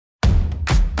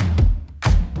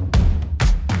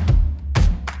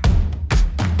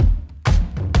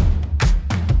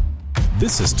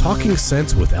This is Talking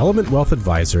Sense with Element Wealth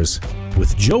Advisors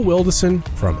with Joe Wildison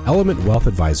from Element Wealth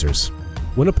Advisors.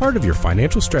 When a part of your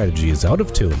financial strategy is out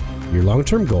of tune, your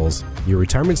long-term goals, your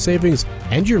retirement savings,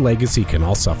 and your legacy can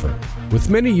all suffer.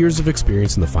 With many years of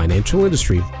experience in the financial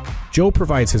industry, Joe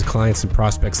provides his clients and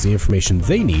prospects the information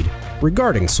they need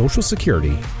regarding Social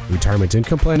Security, retirement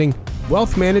income planning,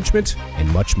 wealth management, and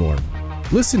much more.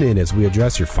 Listen in as we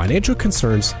address your financial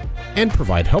concerns and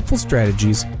provide helpful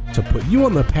strategies to put you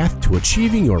on the path to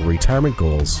achieving your retirement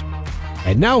goals.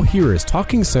 And now here is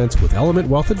Talking Sense with Element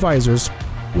Wealth Advisors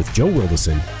with Joe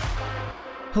Wildison.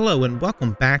 Hello and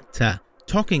welcome back to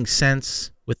Talking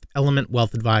Sense with Element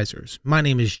Wealth Advisors. My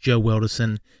name is Joe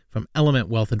Wildison from Element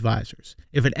Wealth Advisors.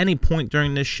 If at any point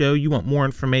during this show you want more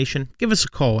information, give us a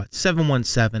call at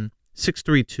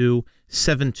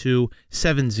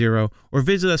 717-632-7270 or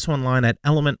visit us online at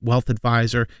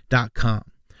elementwealthadvisor.com.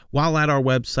 While at our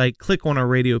website, click on our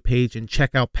radio page and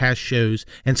check out past shows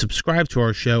and subscribe to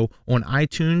our show on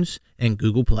iTunes and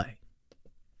Google Play.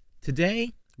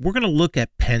 Today, we're going to look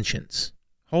at pensions.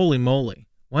 Holy moly,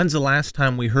 when's the last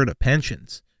time we heard of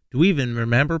pensions? Do we even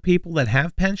remember people that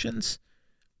have pensions?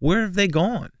 Where have they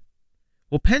gone?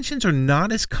 Well, pensions are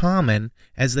not as common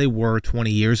as they were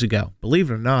 20 years ago. Believe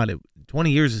it or not,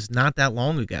 20 years is not that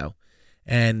long ago.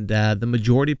 And the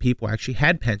majority of people actually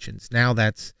had pensions. Now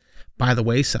that's by the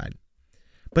wayside.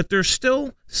 But there's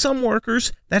still some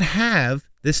workers that have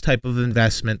this type of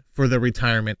investment for their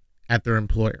retirement at their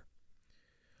employer.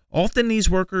 Often these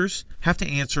workers have to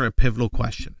answer a pivotal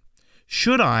question.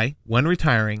 Should I, when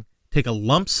retiring, take a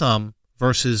lump sum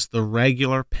versus the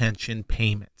regular pension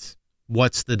payments?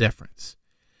 What's the difference?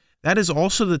 That is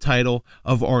also the title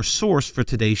of our source for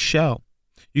today's show.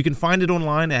 You can find it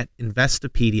online at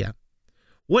Investopedia.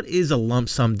 What is a lump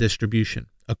sum distribution?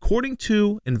 According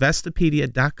to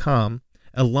Investopedia.com,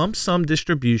 a lump sum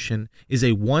distribution is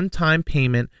a one-time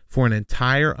payment for an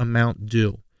entire amount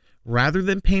due. Rather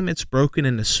than payments broken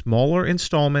into smaller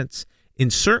installments, in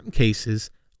certain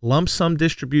cases, lump sum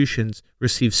distributions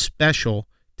receive special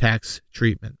tax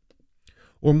treatment.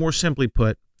 Or more simply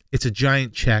put, it's a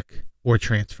giant check or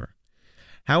transfer.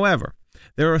 However,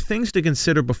 there are things to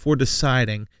consider before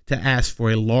deciding to ask for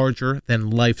a larger than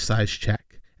life-size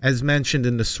check, as mentioned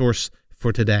in the source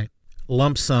for today.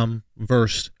 Lump sum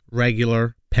versus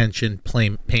regular pension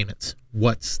payments.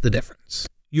 What's the difference?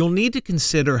 You'll need to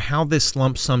consider how this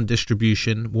lump sum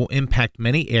distribution will impact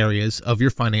many areas of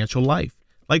your financial life,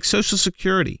 like Social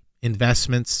Security,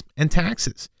 investments, and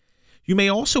taxes. You may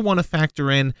also want to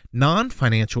factor in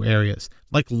non-financial areas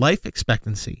like life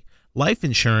expectancy, life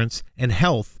insurance, and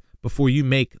health before you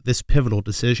make this pivotal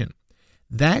decision.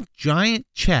 That giant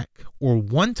check or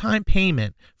one-time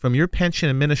payment from your pension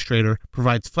administrator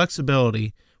provides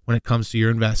flexibility when it comes to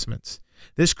your investments.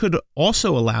 This could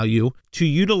also allow you to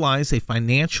utilize a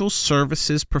financial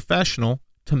services professional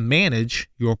to manage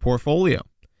your portfolio.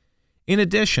 In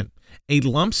addition, a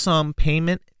lump sum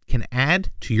payment can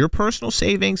add to your personal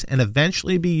savings and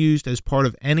eventually be used as part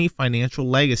of any financial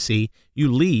legacy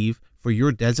you leave for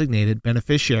your designated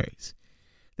beneficiaries.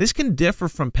 This can differ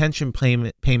from pension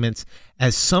payments,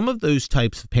 as some of those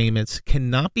types of payments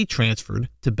cannot be transferred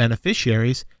to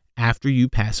beneficiaries after you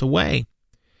pass away.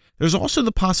 There's also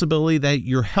the possibility that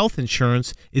your health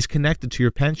insurance is connected to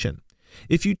your pension.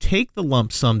 If you take the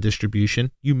lump sum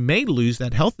distribution, you may lose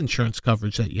that health insurance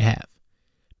coverage that you have.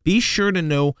 Be sure to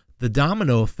know the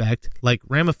domino effect, like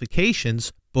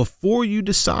ramifications, before you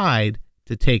decide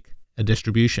to take a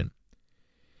distribution.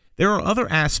 There are other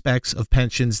aspects of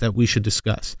pensions that we should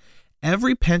discuss.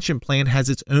 Every pension plan has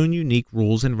its own unique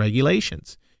rules and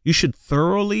regulations. You should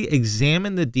thoroughly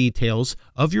examine the details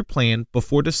of your plan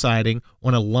before deciding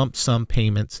on a lump sum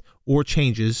payments or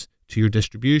changes to your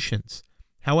distributions.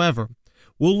 However,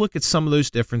 we'll look at some of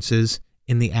those differences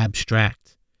in the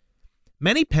abstract.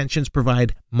 Many pensions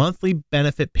provide monthly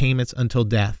benefit payments until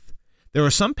death. There are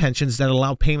some pensions that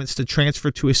allow payments to transfer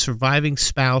to a surviving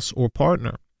spouse or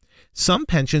partner. Some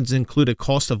pensions include a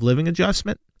cost of living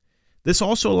adjustment. This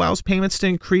also allows payments to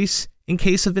increase in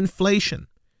case of inflation.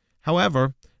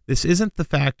 However, this isn't the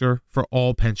factor for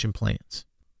all pension plans.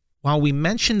 While we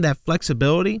mentioned that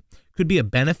flexibility could be a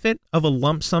benefit of a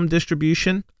lump sum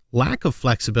distribution, lack of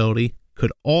flexibility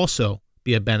could also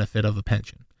be a benefit of a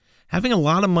pension. Having a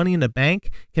lot of money in the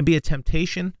bank can be a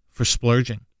temptation for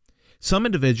splurging. Some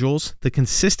individuals, the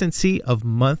consistency of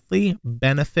monthly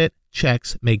benefit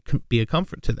checks may be a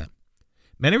comfort to them.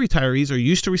 Many retirees are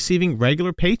used to receiving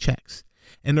regular paychecks,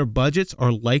 and their budgets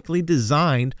are likely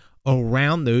designed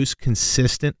around those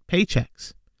consistent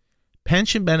paychecks.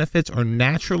 Pension benefits are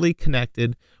naturally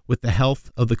connected with the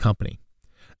health of the company.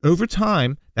 Over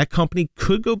time, that company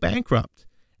could go bankrupt,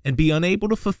 and be unable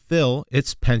to fulfill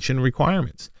its pension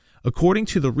requirements. According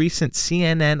to the recent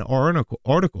CNN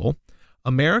article,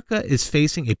 America is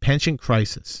facing a pension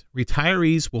crisis.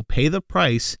 Retirees will pay the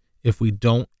price if we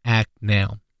don't act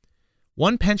now.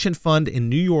 One pension fund in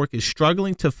New York is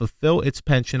struggling to fulfill its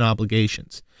pension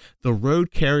obligations. The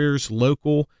Road Carriers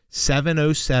Local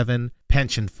 707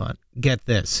 Pension Fund, get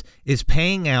this, is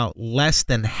paying out less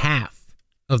than half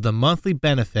of the monthly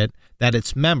benefit that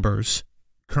its members,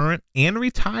 current and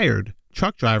retired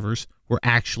truck drivers, were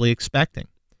actually expecting.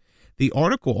 The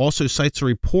article also cites a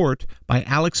report by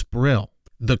Alex Brill,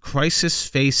 The Crisis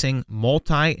Facing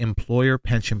Multi-Employer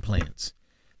Pension Plans,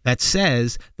 that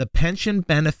says the Pension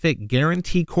Benefit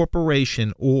Guaranty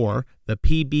Corporation, or the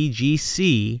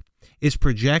PBGC, is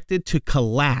projected to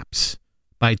collapse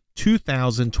by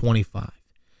 2025.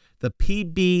 The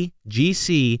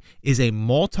PBGC is a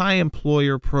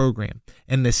multi-employer program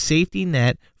and the safety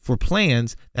net for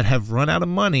plans that have run out of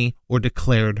money or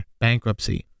declared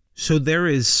bankruptcy. So there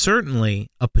is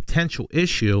certainly a potential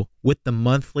issue with the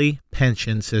monthly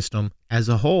pension system as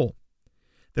a whole.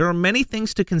 There are many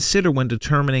things to consider when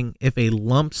determining if a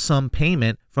lump sum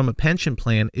payment from a pension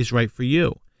plan is right for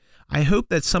you. I hope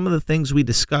that some of the things we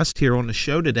discussed here on the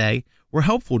show today were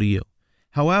helpful to you.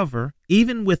 However,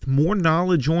 even with more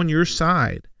knowledge on your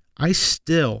side, I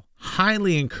still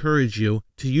highly encourage you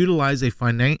to utilize a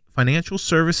financial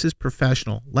services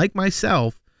professional like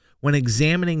myself when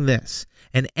examining this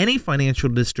and any financial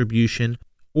distribution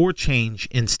or change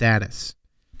in status.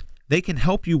 They can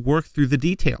help you work through the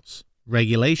details,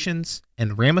 regulations,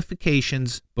 and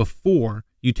ramifications before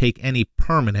you take any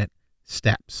permanent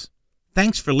steps.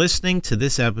 Thanks for listening to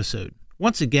this episode.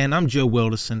 Once again, I'm Joe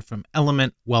Wilderson from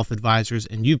Element Wealth Advisors,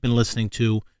 and you've been listening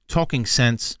to Talking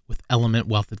Sense with Element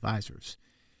Wealth Advisors.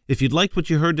 If you'd liked what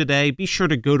you heard today, be sure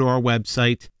to go to our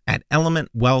website at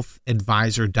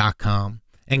elementwealthadvisor.com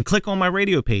and click on my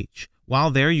radio page.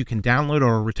 While there, you can download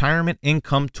our Retirement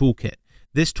Income Toolkit.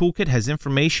 This toolkit has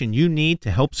information you need to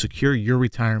help secure your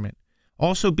retirement.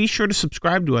 Also, be sure to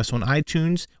subscribe to us on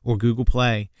iTunes or Google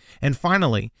Play. And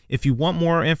finally, if you want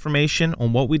more information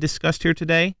on what we discussed here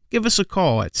today, give us a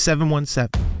call at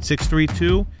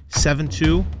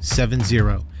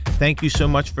 717-632-7270. Thank you so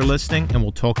much for listening, and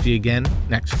we'll talk to you again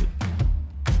next week.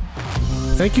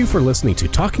 Thank you for listening to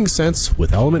Talking Sense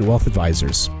with Element Wealth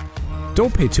Advisors.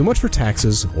 Don't pay too much for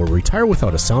taxes or retire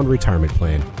without a sound retirement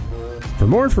plan. For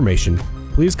more information,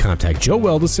 please contact Joe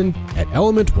Wilderson at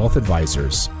Element Wealth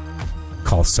Advisors.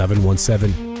 Call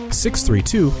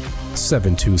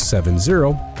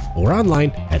 717-632-7270 or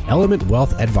online at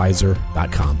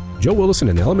elementwealthadvisor.com. Joe Wilderson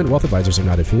and Element Wealth Advisors are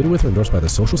not affiliated with or endorsed by the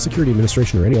Social Security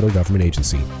Administration or any other government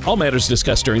agency. All matters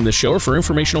discussed during this show are for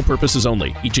informational purposes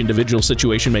only. Each individual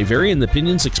situation may vary, and the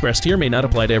opinions expressed here may not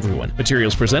apply to everyone.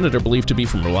 Materials presented are believed to be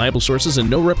from reliable sources, and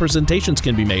no representations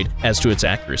can be made as to its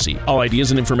accuracy. All ideas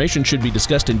and information should be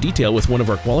discussed in detail with one of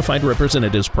our qualified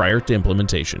representatives prior to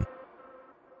implementation.